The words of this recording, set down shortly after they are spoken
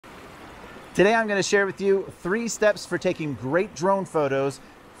Today I'm going to share with you 3 steps for taking great drone photos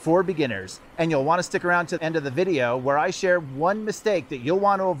for beginners. And you'll want to stick around to the end of the video where I share one mistake that you'll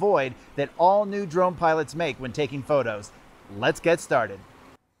want to avoid that all new drone pilots make when taking photos. Let's get started.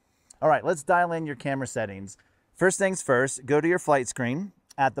 All right, let's dial in your camera settings. First things first, go to your flight screen.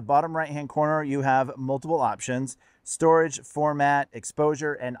 At the bottom right-hand corner, you have multiple options: storage, format,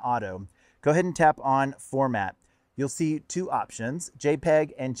 exposure, and auto. Go ahead and tap on format. You'll see 2 options,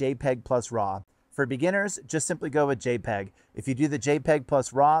 JPEG and JPEG plus RAW. For beginners, just simply go with JPEG. If you do the JPEG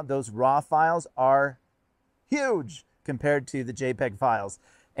plus RAW, those RAW files are huge compared to the JPEG files.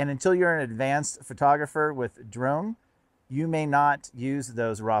 And until you're an advanced photographer with drone, you may not use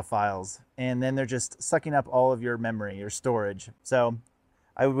those RAW files. And then they're just sucking up all of your memory, your storage. So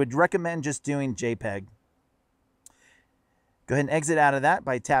I would recommend just doing JPEG. Go ahead and exit out of that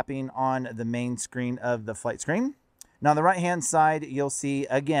by tapping on the main screen of the flight screen. Now on the right-hand side, you'll see,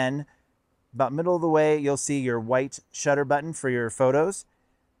 again, about middle of the way, you'll see your white shutter button for your photos.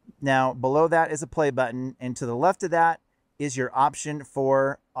 Now below that is a play button, and to the left of that is your option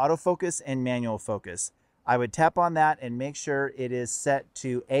for autofocus and manual focus. I would tap on that and make sure it is set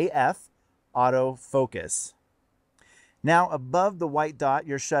to AF, autofocus. Now above the white dot,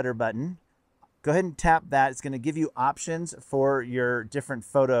 your shutter button, go ahead and tap that. It's going to give you options for your different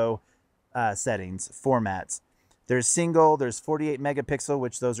photo settings, formats. There's single, there's 48 megapixel,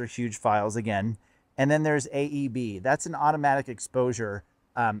 which those are huge files again. And then there's AEB. That's an automatic exposure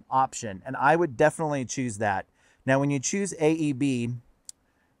option. And I would definitely choose that. Now, when you choose AEB,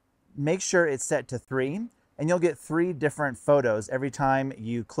 make sure it's set to 3, and you'll get 3 different photos every time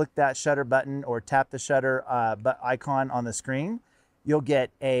you click that shutter button or tap the shutter icon on the screen. You'll get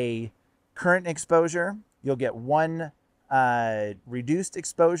a current exposure, you'll get 1 reduced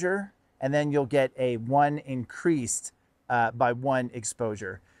exposure, and then you'll get a 1 increased by 1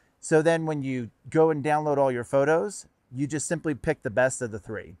 exposure. So then when you go and download all your photos, you just simply pick the best of the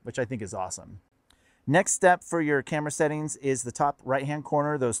 3, which I think is awesome. Next step for your camera settings is the top right-hand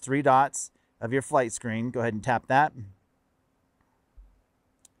corner, those 3 dots of your flight screen. Go ahead and tap that.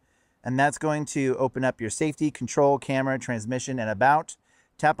 And that's going to open up your safety, control, camera, transmission, and about.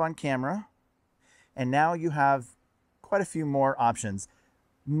 Tap on camera. And now you have quite a few more options.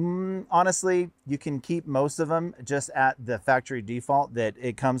 Honestly, you can keep most of them just at the factory default that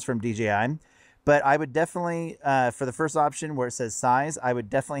it comes from DJI. But I would definitely, for the first option where it says size, I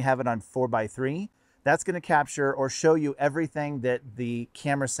would definitely have it on 4:3. That's going to capture or show you everything that the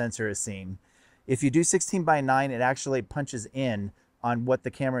camera sensor is seeing. If you do 16:9, it actually punches in on what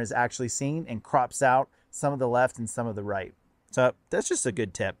the camera is actually seeing and crops out some of the left and some of the right. So that's just a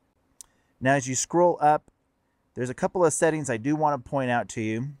good tip. Now, as you scroll up, there's a couple of settings I do want to point out to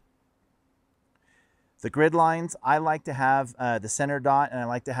you. The grid lines, I like to have the center dot, and I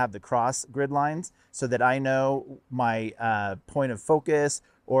like to have the cross grid lines so that I know my point of focus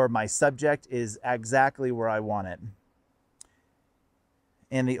or my subject is exactly where I want it.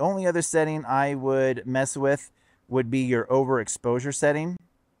 And the only other setting I would mess with would be your overexposure setting.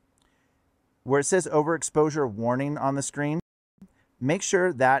 Where it says overexposure warning on the screen, make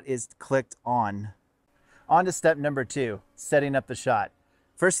sure that is clicked on. On to step number 2, setting up the shot.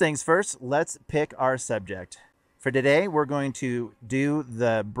 First things first, let's pick our subject. For today, we're going to do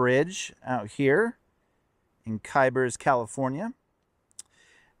the bridge out here in Kybers, California.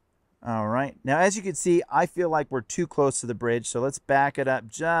 All right, now as you can see, I feel like we're too close to the bridge, so let's back it up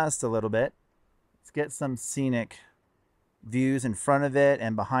just a little bit. Let's get some scenic views in front of it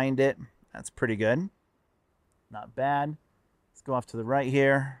and behind it. That's pretty good. Not bad. Let's go off to the right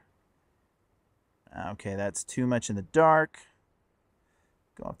here. Okay, that's too much in the dark.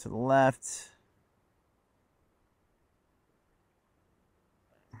 Go off to the left.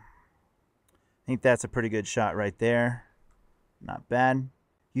 I think that's a pretty good shot right there. Not bad.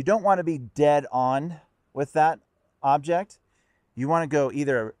 You don't want to be dead on with that object. You want to go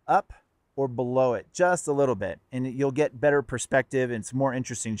either up or below it just a little bit, and you'll get better perspective and it's a more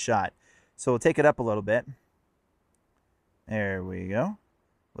interesting shot. So we'll take it up a little bit. There we go.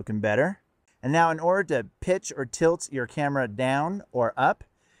 Looking better. And now in order to pitch or tilt your camera down or up,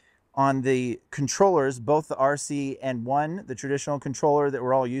 on the controllers, both the RC-N1, the traditional controller that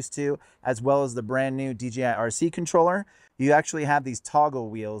we're all used to, as well as the brand new DJI RC controller, you actually have these toggle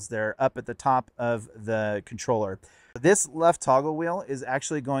wheels that are up at the top of the controller. This left toggle wheel is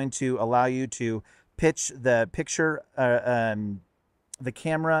actually going to allow you to pitch the the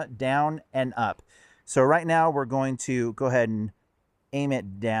camera down and up. So right now we're going to go ahead and aim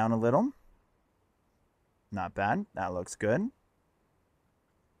it down a little. Not bad. That looks good.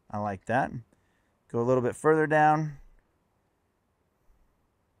 I like that. Go a little bit further down.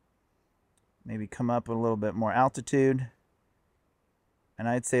 Maybe come up with a little bit more altitude. And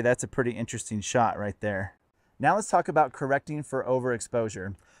I'd say that's a pretty interesting shot right there. Now let's talk about correcting for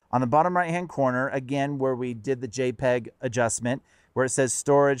overexposure. On the bottom right-hand corner, again, where we did the JPEG adjustment, where it says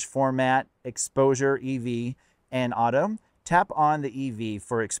storage, format, exposure, EV, and auto, tap on the EV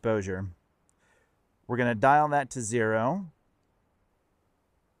for exposure. We're going to dial that to 0.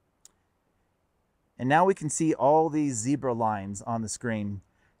 And now we can see all these zebra lines on the screen.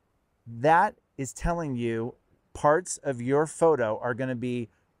 That is telling you parts of your photo are going to be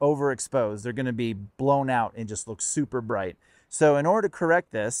overexposed. They're going to be blown out and just look super bright. So in order to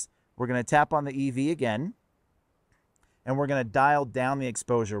correct this, we're going to tap on the EV again, and we're going to dial down the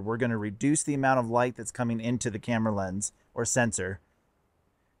exposure. We're going to reduce the amount of light that's coming into the camera lens or sensor.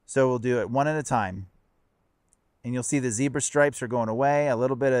 So we'll do it one at a time. And you'll see the zebra stripes are going away a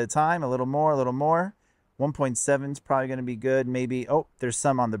little bit at a time, a little more, a little more. 1.7 is probably going to be good. Maybe, oh, there's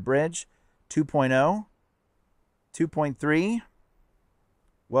some on the bridge. 2.0, 2.3.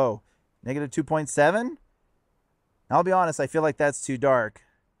 Whoa, negative 2.7? I'll be honest, I feel like that's too dark.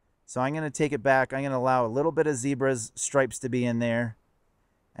 So I'm going to take it back. I'm going to allow a little bit of zebra's stripes to be in there.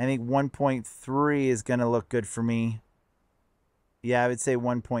 I think 1.3 is going to look good for me. Yeah, I would say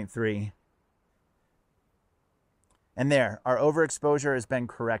 1.3. And there, our overexposure has been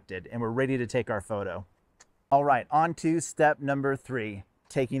corrected, and we're ready to take our photo. All right, on to step number 3,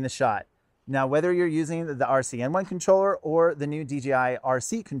 taking the shot. Now, whether you're using the RC-N1 controller or the new DJI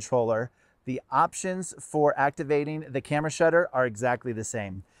RC controller, the options for activating the camera shutter are exactly the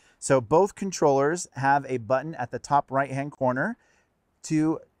same. So both controllers have a button at the top right-hand corner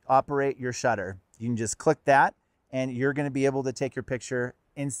to operate your shutter. You can just click that, and you're going to be able to take your picture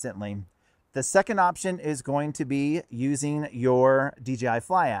instantly. The second option is going to be using your DJI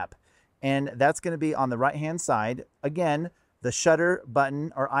Fly app, and that's going to be on the right-hand side. Again, the shutter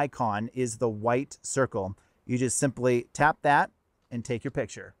button or icon is the white circle. You just simply tap that and take your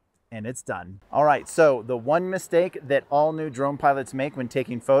picture, and it's done. All right, so the one mistake that all new drone pilots make when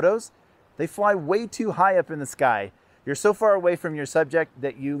taking photos, they fly way too high up in the sky. You're so far away from your subject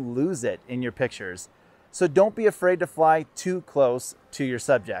that you lose it in your pictures. So don't be afraid to fly too close to your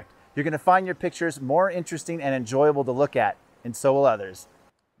subject. You're going to find your pictures more interesting and enjoyable to look at, and so will others.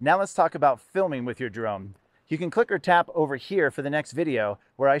 Now let's talk about filming with your drone. You can click or tap over here for the next video,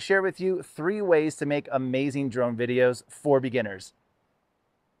 where I share with you 3 ways to make amazing drone videos for beginners.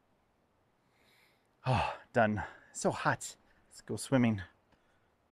 Oh, done. So hot. Let's go swimming.